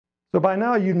So by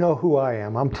now you know who I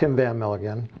am. I'm Tim Van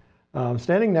Milligan.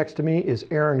 Standing next to me is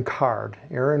Erin Card.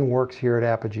 Erin works here at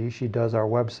Apogee. She does our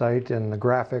website and the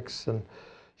graphics, and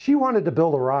she wanted to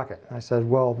build a rocket. I said,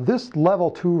 well, this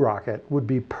level 2 rocket would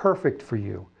be perfect for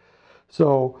you.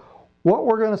 So what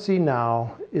we're going to see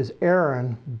now is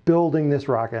Erin building this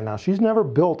rocket. Now, she's never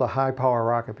built a high power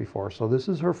rocket before, so this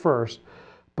is her first.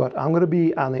 But I'm going to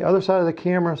be on the other side of the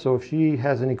camera, so if she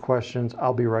has any questions,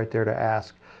 I'll be right there to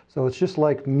ask. So it's just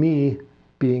like me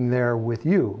being there with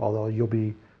you, although you'll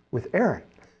be with Erin.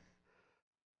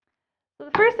 So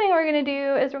the first thing we're going to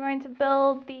do is we're going to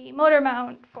build the motor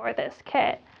mount for this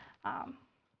kit.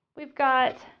 We've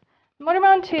got the motor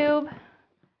mount tube,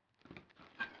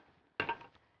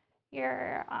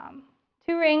 your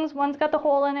 2 rings. One's got the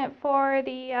hole in it for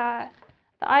the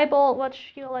eye bolt,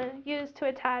 which you'll use to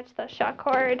attach the shock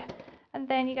cord, and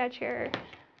then you got your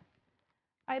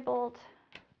eye bolt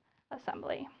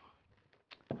assembly.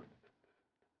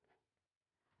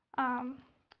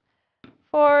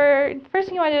 First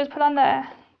thing you want to do is put on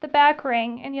the back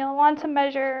ring, and you'll want to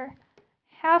measure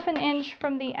 1/2 inch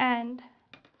from the end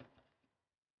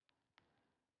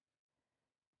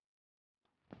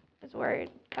is where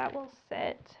that will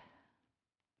sit.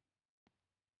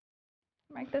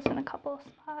 Mark this in a couple of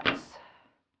spots.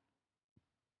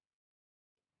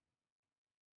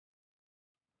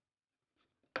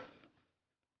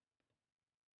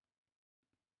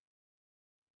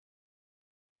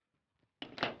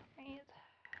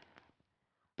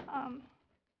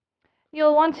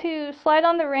 You'll want to slide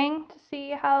on the ring to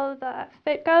see how the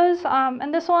fit goes.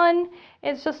 And this one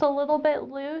is just a little bit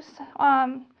loose.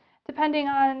 Depending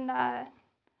on the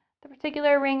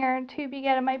particular ring or tube you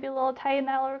get, it might be a little tight and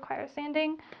that will require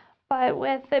sanding. But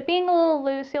with it being a little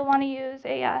loose, you'll want to use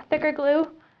a thicker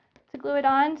glue to glue it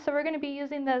on. So we're going to be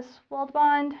using this Weld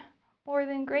Bond More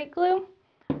Than Great glue.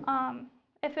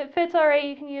 If it fits all right,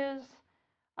 you can use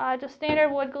just standard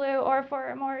wood glue, or for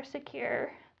a more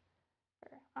secure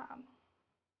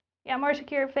more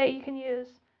secure fit, you can use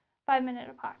 5-minute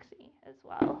epoxy as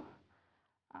well.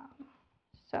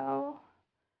 So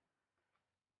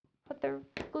put the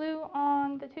glue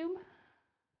on the tube.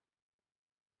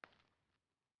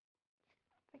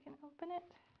 If I can open it.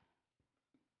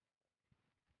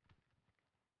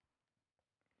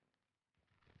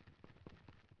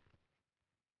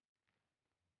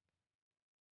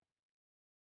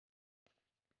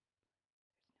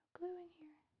 There's no glue in here.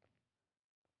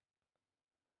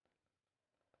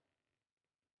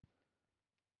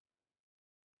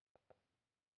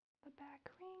 The back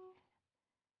ring.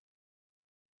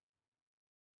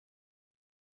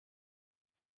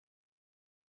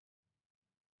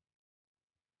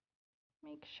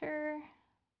 Make sure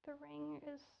the ring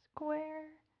is square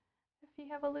if you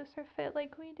have a looser fit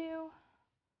like we do.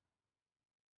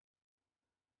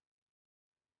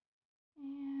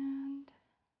 And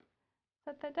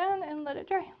set that down and let it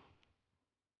dry.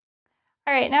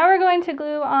 All right, now we're going to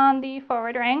glue on the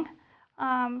forward ring.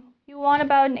 You want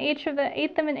about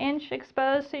 1/8 of an inch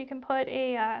exposed so you can put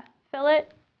a fillet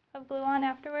of glue on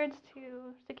afterwards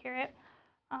to secure it.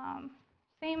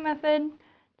 Same method,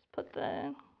 just put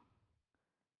the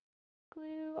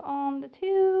glue on the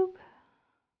tube.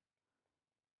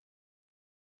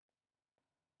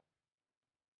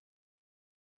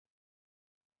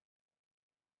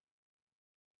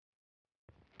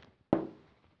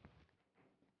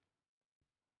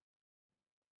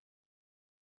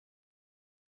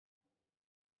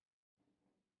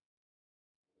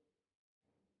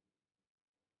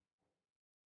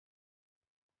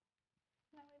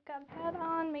 Now we've got that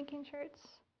on, making sure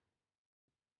it's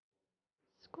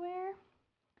square.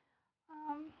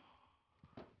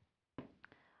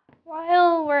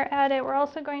 While we're at it, we're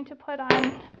also going to put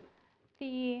on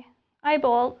the eye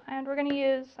bolt, and we're going to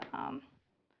use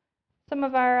some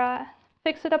of our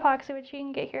fix-it epoxy, which you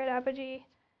can get here at Apogee,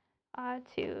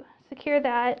 to secure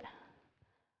that.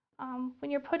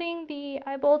 When you're putting the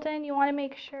eye bolt in, you want to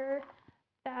make sure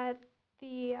that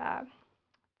the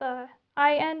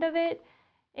eye end of it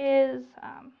is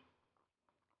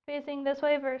facing this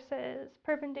way versus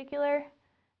perpendicular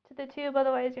to the tube,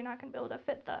 otherwise you're not going to be able to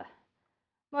fit the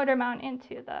motor mount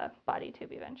into the body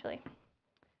tube eventually.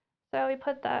 So we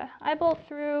put the eye bolt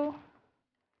through,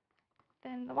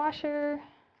 then the washer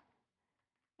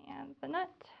and the nut,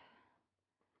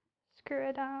 screw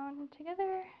it down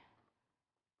together.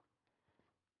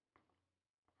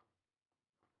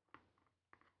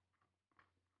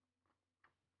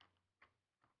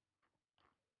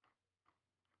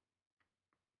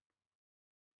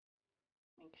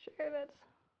 Make sure that's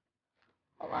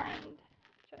aligned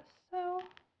just so.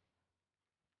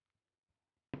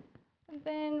 And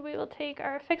then we will take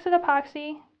our Fix-It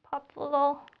epoxy, pop the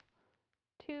little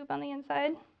tube on the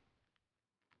inside,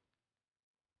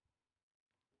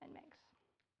 and mix.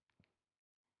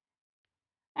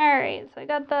 Alright, so I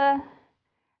got the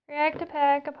React to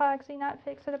Pack epoxy, not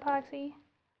Fix-It epoxy,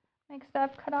 mixed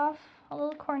up, cut off a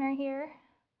little corner here.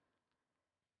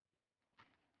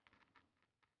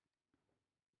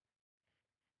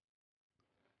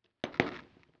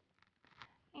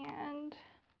 And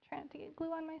try not to get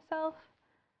glue on myself,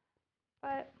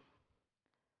 but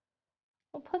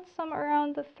we'll put some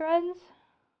around the threads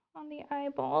on the eye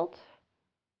bolt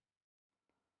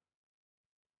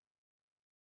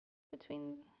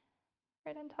between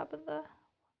right on top of the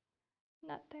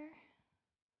nut there.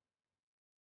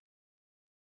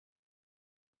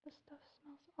 This stuff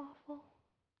smells awful.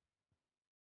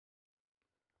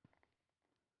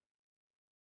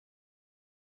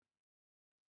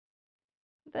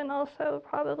 Then also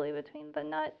probably between the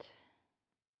nut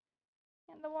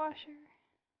and the washer,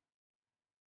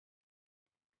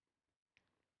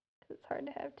 because it's hard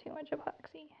to have too much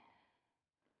epoxy.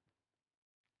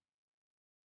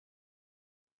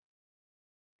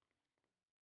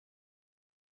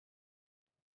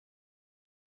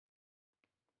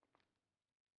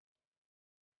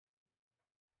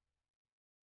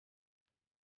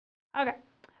 Okay,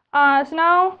 so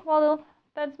now while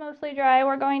that's mostly dry,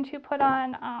 we're going to put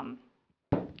on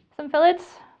some fillets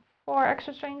for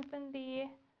extra strength in the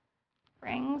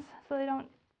rings so they don't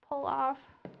pull off.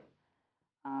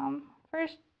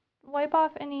 First, wipe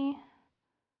off any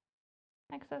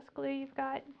excess glue you've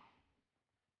got.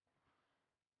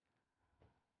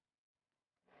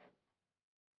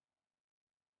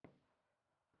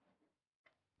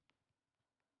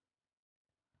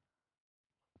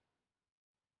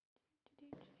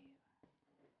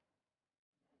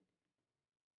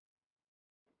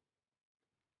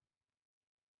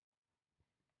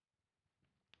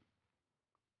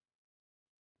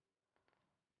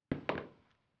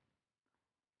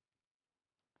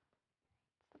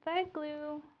 So that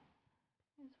glue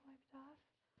is wiped off.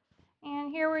 And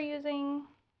here we're using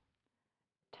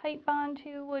Tight Bond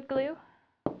 2 wood glue.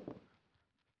 Actually,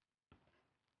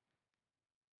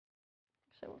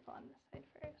 we'll go on this side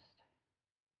first.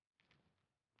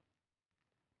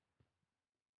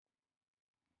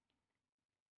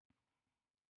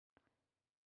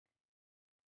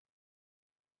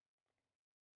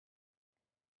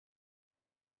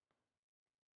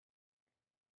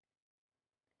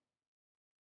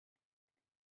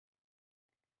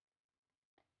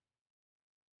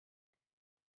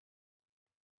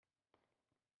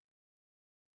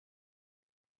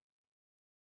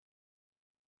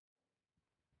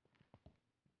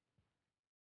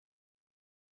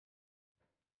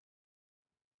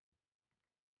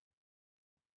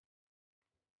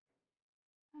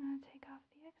 Take off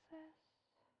the excess.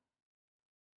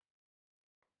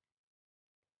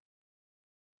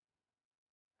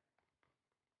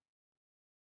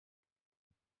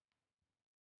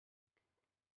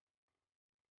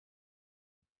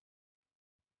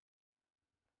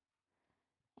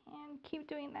 And keep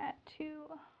doing that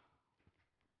to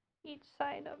each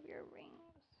side of your rings.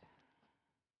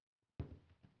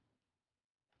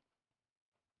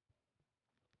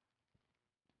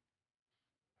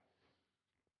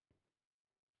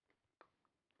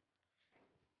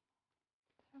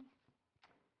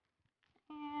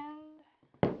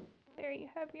 And there you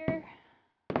have your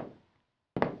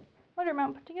motor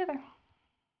mount put together.